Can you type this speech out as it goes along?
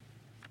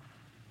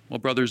Well,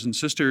 brothers and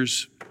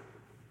sisters,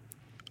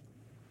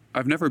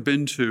 I've never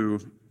been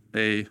to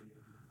a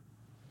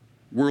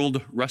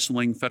World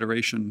Wrestling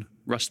Federation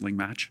wrestling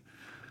match,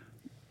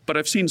 but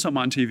I've seen some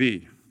on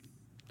TV.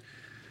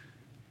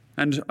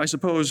 And I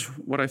suppose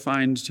what I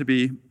find to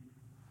be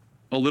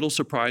a little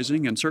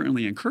surprising and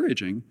certainly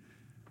encouraging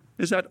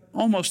is that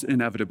almost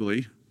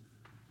inevitably,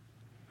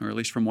 or at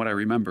least from what I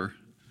remember,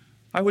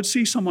 I would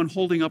see someone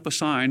holding up a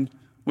sign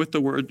with the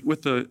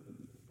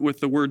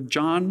word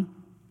John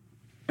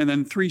and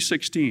then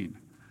 3:16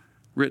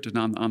 written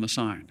on the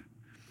sign.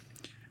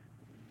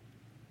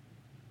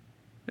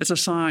 It's a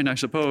sign, I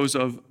suppose,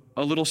 of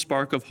a little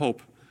spark of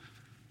hope,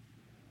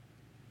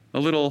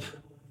 a little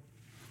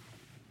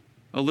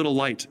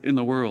light in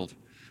the world,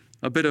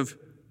 a bit of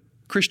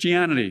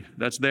Christianity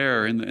that's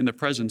there in the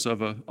presence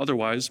of a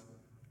otherwise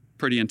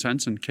pretty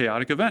intense and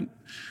chaotic event.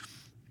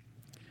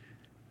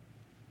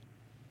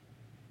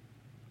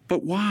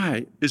 But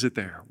why is it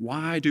there?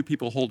 Why do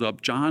people hold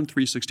up John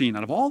 3:16?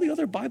 Out of all the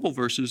other Bible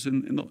verses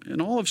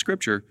in all of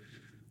Scripture,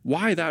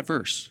 why that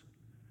verse?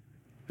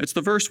 It's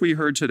the verse we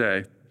heard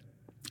today.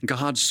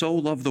 God so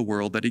loved the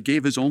world that he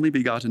gave his only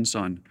begotten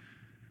Son,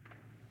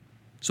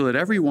 so that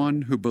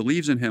everyone who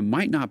believes in him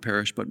might not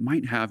perish, but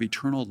might have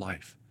eternal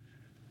life.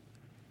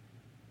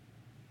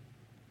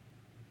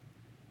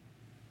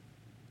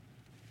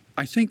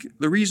 I think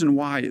the reason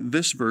why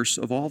this verse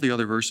of all the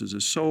other verses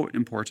is so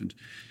important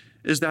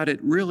is that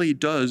it really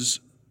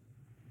does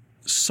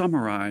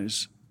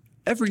summarize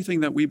everything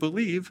that we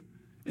believe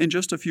in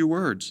just a few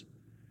words.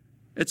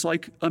 It's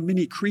like a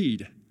mini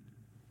creed.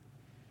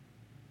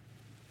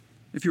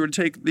 If you were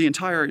to take the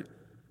entire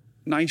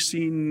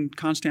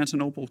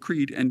Nicene-Constantinople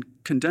Creed and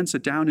condense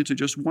it down into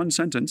just one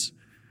sentence,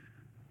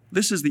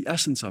 this is the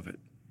essence of it,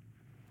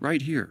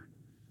 right here.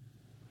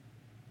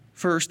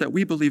 First, that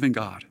we believe in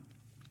God.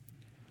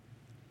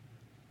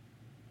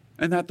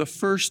 And that the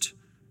first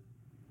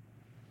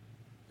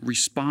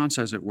response,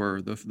 as it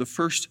were, the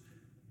first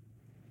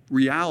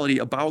reality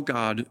about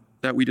God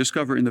that we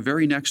discover in the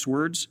very next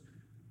words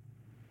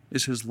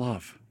is his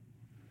love.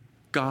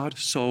 God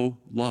so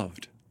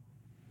loved.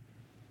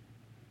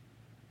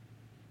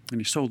 And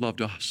he so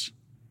loved us.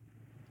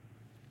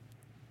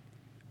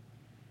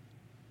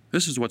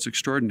 This is what's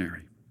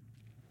extraordinary.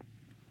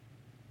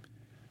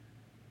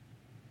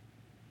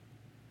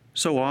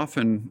 So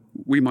often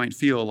we might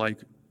feel like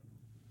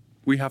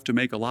we have to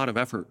make a lot of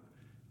effort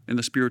in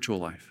the spiritual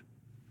life.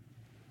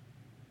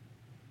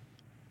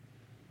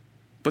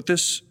 But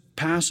this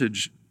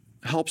passage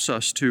helps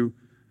us to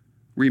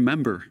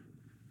remember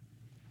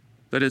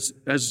that it's,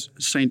 as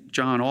St.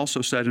 John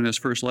also said in his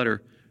first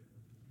letter,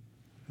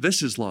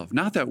 this is love.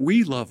 Not that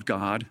we loved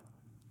God,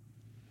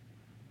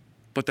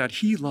 but that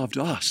he loved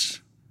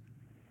us.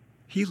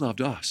 He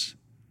loved us.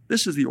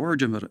 This is the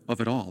origin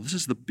of it all. This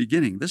is the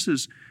beginning. This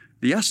is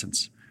the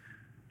essence.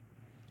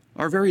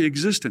 Our very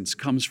existence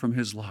comes from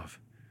his love.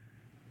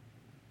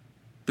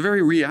 The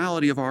very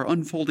reality of our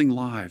unfolding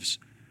lives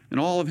and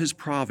all of his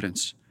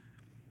providence,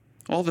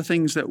 all the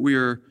things that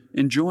we're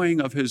enjoying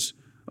of his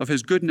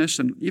goodness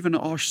and even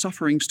our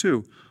sufferings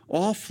too,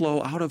 all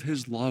flow out of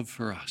his love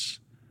for us.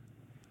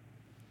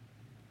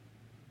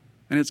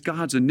 And it's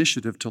God's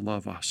initiative to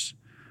love us.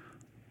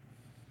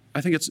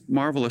 I think it's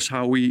marvelous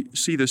how we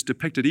see this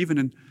depicted even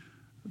in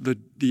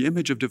the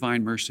image of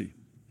divine mercy.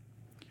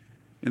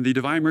 In the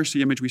divine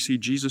mercy image, we see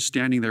Jesus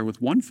standing there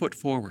with one foot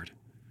forward.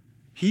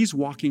 He's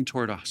walking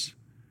toward us.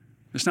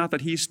 It's not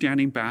that he's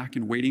standing back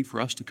and waiting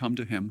for us to come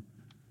to him.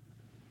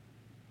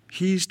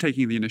 He's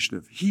taking the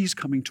initiative. He's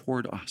coming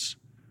toward us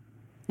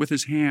with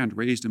his hand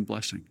raised in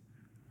blessing,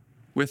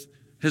 with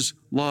his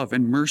love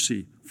and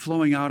mercy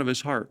flowing out of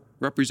his heart,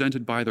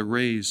 represented by the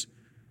rays,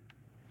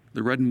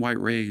 the red and white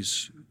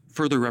rays,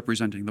 further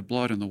representing the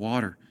blood and the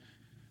water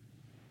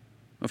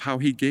of how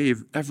he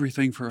gave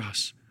everything for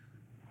us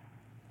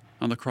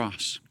on the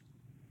cross.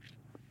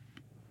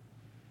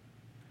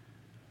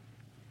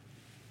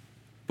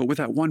 But with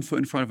that one foot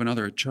in front of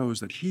another, it shows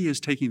that he is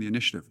taking the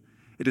initiative.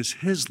 It is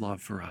his love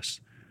for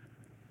us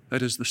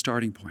that is the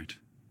starting point.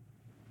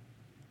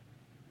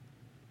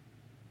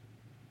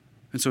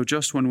 And so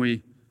just when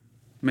we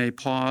may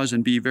pause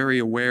and be very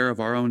aware of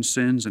our own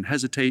sins and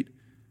hesitate,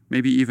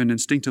 maybe even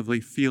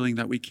instinctively feeling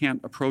that we can't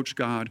approach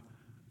God,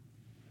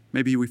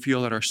 maybe we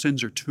feel that our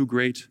sins are too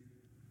great,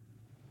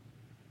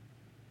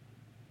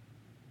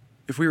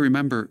 if we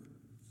remember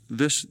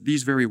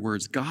these very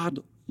words, God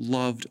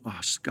loved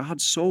us.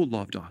 God so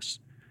loved us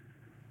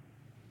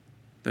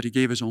that he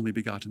gave his only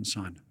begotten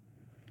Son.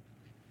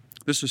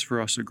 This is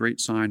for us a great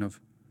sign of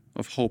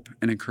hope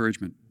and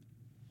encouragement.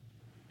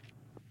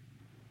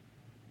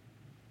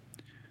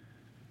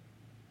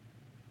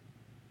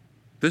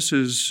 This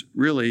is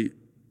really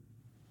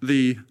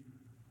the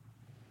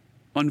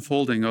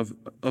unfolding of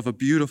a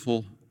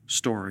beautiful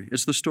story.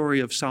 It's the story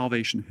of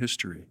salvation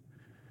history.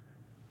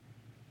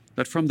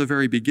 That from the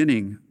very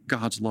beginning,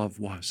 God's love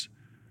was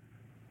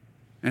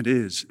and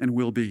is and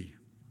will be.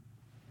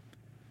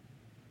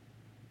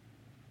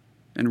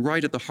 And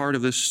right at the heart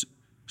of this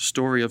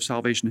story of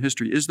salvation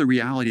history is the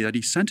reality that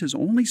he sent his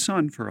only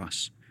Son for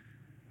us,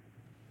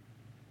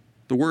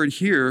 The word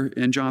here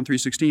in John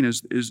 3:16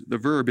 is the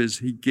verb is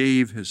he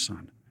gave his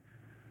son.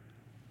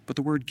 But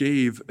the word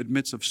gave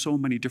admits of so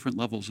many different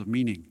levels of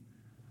meaning.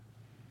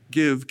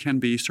 Give can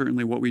be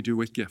certainly what we do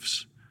with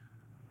gifts.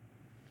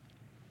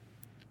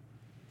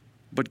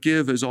 But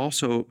give is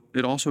also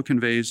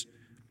conveys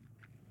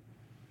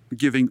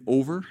giving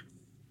over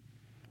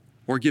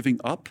or giving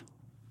up.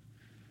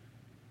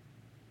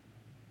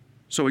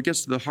 So it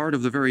gets to the heart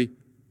of the very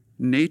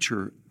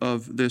nature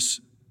of this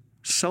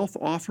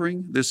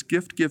self-offering, this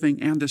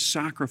gift-giving, and this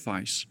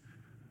sacrifice,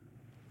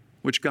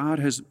 which God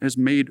has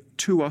made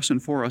to us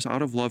and for us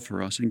out of love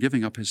for us in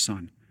giving up his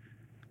son.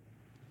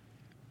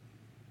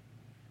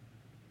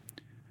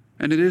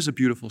 And it is a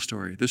beautiful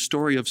story, the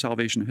story of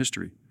salvation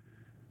history.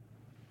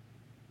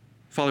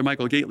 Father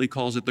Michael Gately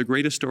calls it the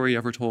greatest story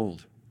ever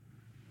told.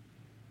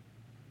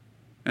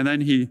 And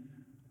then he,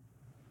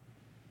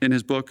 in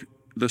his book,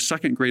 The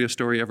Second Greatest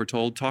Story Ever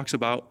Told, talks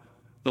about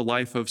the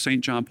life of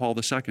St. John Paul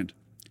II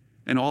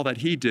and all that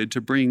he did to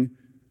bring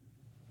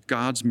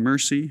God's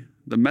mercy,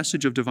 the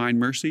message of divine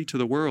mercy to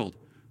the world,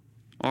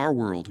 our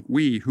world,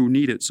 we who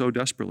need it so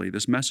desperately,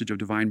 this message of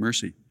divine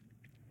mercy.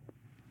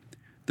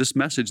 This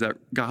message that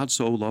God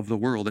so loved the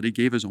world that he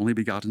gave his only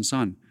begotten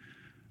Son.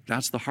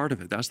 That's the heart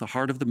of it. That's the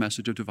heart of the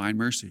message of divine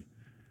mercy.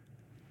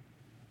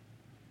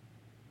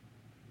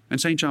 And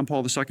St. John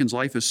Paul II's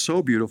life is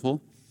so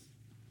beautiful,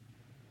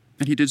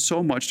 and he did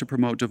so much to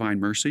promote divine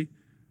mercy,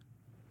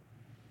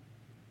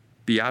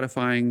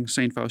 beatifying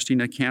St.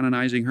 Faustina,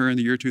 canonizing her in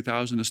the year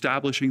 2000,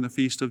 establishing the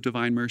Feast of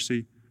Divine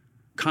Mercy,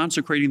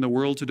 consecrating the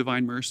world to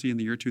divine mercy in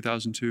the year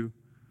 2002,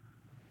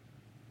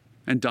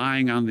 and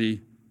dying on the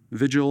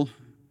vigil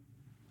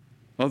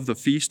of the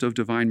Feast of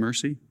Divine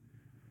Mercy.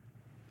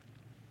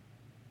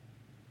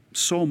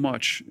 So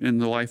much in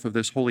the life of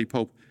this holy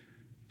Pope,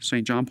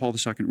 St. John Paul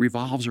II,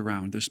 revolves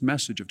around this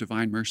message of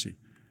divine mercy.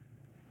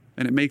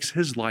 And it makes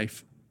his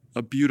life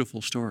a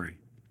beautiful story.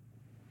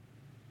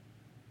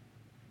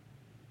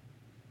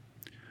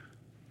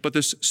 But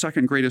this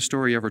second greatest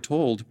story ever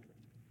told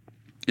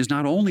is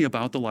not only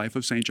about the life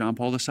of St. John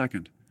Paul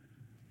II,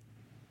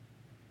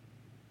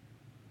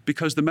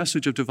 because the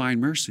message of divine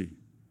mercy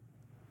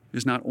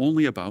is not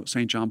only about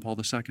St. John Paul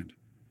II.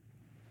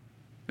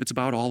 It's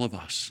about all of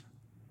us.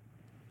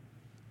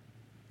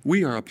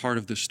 We are a part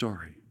of this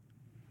story.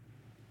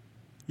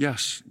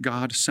 Yes,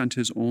 God sent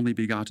his only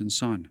begotten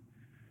Son,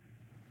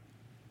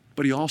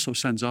 but he also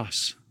sends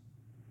us.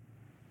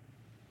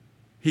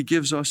 He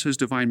gives us his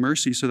divine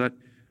mercy so that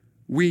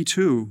we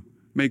too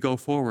may go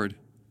forward,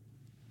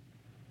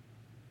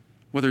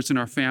 whether it's in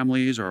our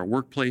families or our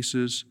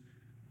workplaces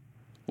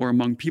or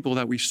among people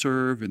that we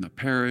serve in the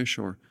parish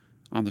or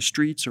on the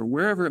streets or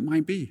wherever it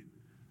might be.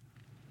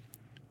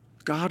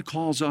 God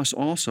calls us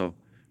also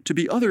to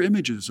be other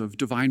images of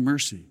divine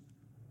mercy,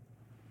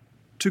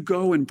 to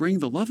go and bring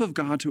the love of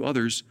God to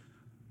others,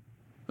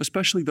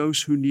 especially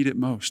those who need it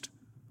most,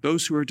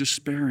 those who are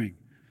despairing,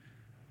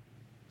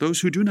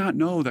 those who do not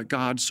know that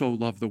God so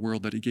loved the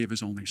world that he gave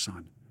his only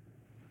Son,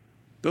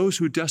 those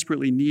who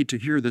desperately need to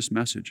hear this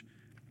message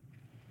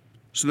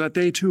so that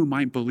they too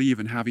might believe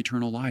and have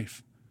eternal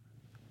life.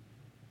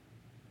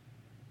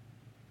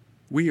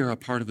 We are a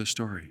part of the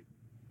story.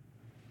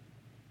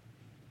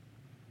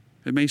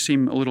 It may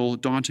seem a little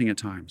daunting at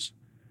times.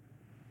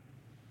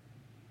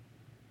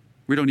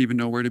 We don't even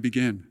know where to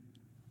begin.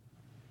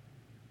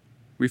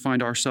 We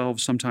find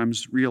ourselves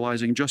sometimes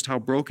realizing just how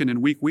broken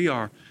and weak we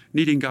are,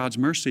 needing God's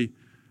mercy.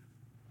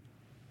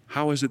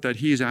 How is it that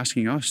he is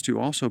asking us to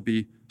also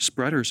be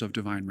spreaders of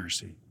divine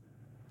mercy?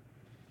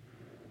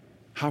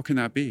 How can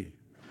that be?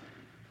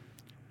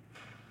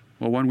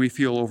 Well, when we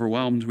feel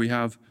overwhelmed, we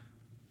have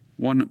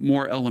one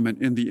more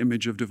element in the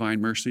image of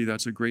divine mercy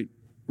that's a great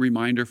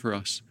reminder for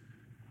us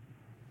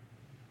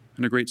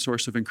and a great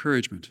source of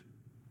encouragement.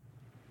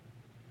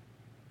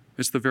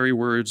 It's the very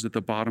words at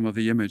the bottom of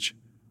the image,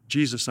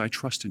 Jesus, I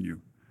trust in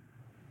you.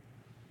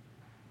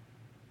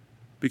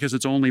 Because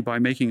it's only by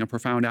making a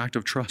profound act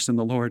of trust in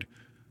the Lord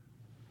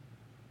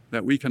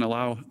that we can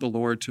allow the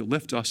Lord to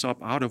lift us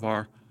up out of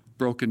our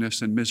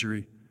brokenness and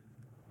misery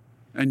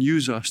and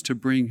use us to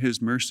bring his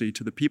mercy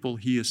to the people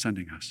he is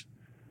sending us.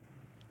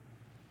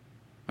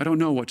 I don't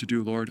know what to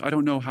do, Lord. I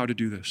don't know how to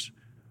do this.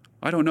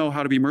 I don't know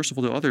how to be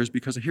merciful to others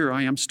because here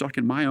I am stuck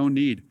in my own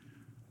need.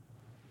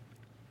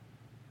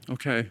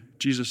 Okay,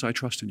 Jesus, I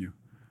trust in you.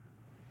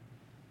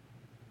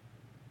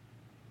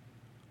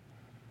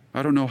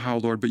 I don't know how,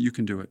 Lord, but you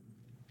can do it.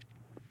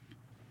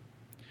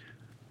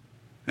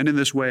 And in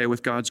this way,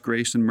 with God's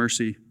grace and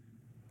mercy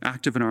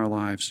active in our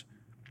lives,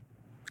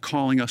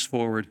 calling us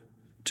forward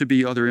to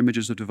be other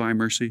images of divine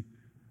mercy,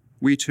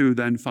 we too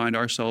then find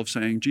ourselves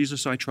saying,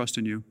 Jesus, I trust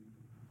in you.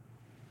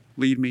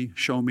 Lead me,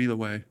 show me the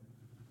way.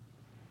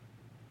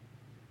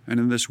 And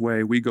in this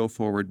way, we go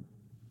forward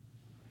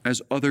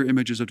as other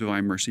images of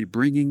divine mercy,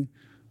 bringing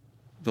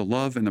the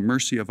love and the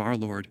mercy of our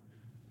Lord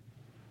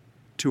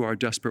to our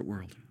desperate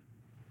world.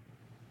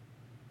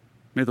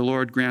 May the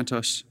Lord grant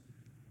us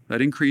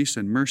that increase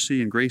in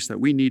mercy and grace that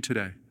we need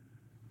today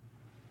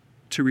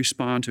to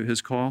respond to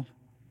his call,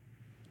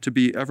 to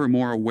be ever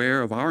more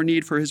aware of our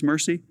need for his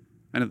mercy,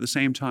 and at the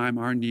same time,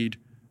 our need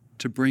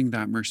to bring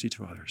that mercy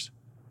to others.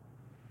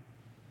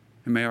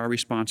 And may our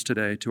response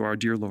today to our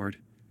dear Lord,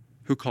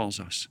 who calls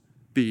us,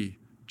 be,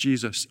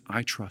 Jesus,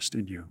 I trust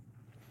in you.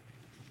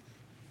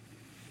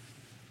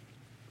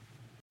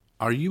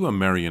 Are you a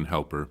Marian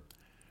helper?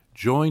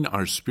 Join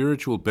our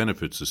Spiritual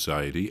Benefit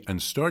Society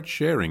and start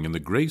sharing in the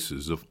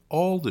graces of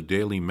all the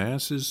daily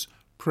masses,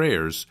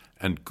 prayers,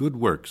 and good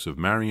works of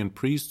Marian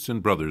priests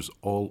and brothers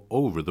all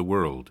over the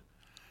world.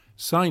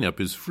 Sign up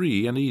is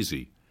free and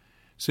easy.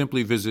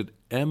 Simply visit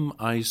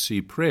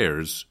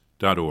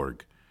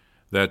micprayers.org.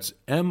 That's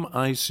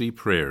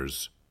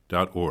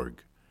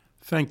micprayers.org.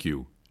 Thank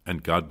you,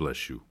 and God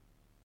bless you.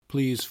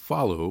 Please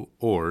follow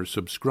or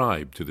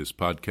subscribe to this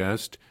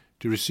podcast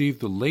to receive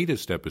the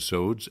latest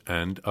episodes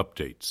and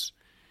updates.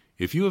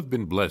 If you have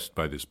been blessed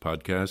by this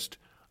podcast,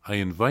 I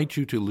invite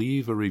you to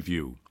leave a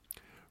review.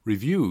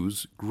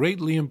 Reviews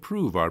greatly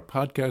improve our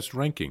podcast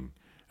ranking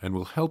and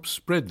will help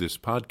spread this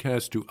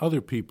podcast to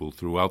other people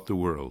throughout the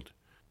world.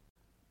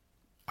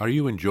 Are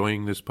you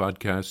enjoying this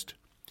podcast?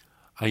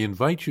 I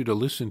invite you to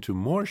listen to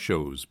more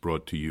shows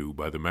brought to you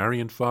by the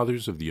Marian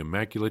Fathers of the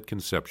Immaculate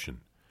Conception.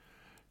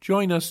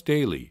 Join us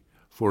daily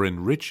for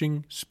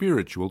enriching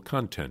spiritual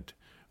content,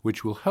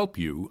 which will help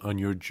you on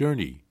your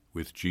journey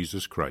with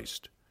Jesus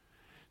Christ.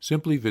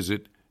 Simply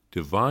visit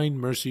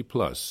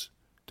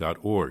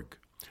DivineMercyPlus.org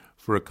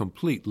for a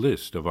complete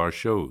list of our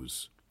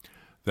shows.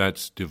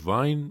 That's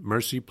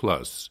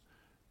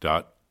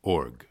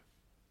DivineMercyPlus.org.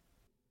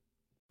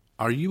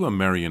 Are you a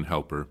Marian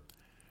helper?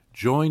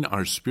 Join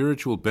our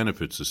Spiritual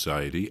Benefit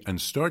Society and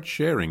start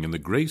sharing in the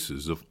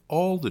graces of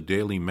all the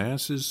daily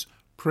masses,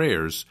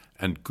 prayers,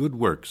 and good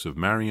works of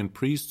Marian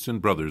priests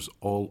and brothers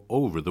all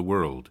over the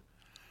world.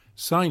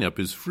 Sign up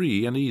is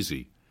free and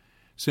easy.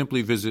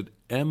 Simply visit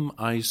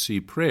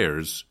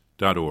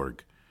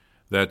micprayers.org.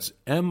 That's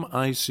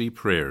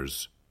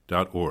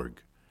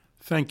micprayers.org.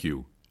 Thank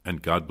you,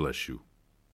 and God bless you.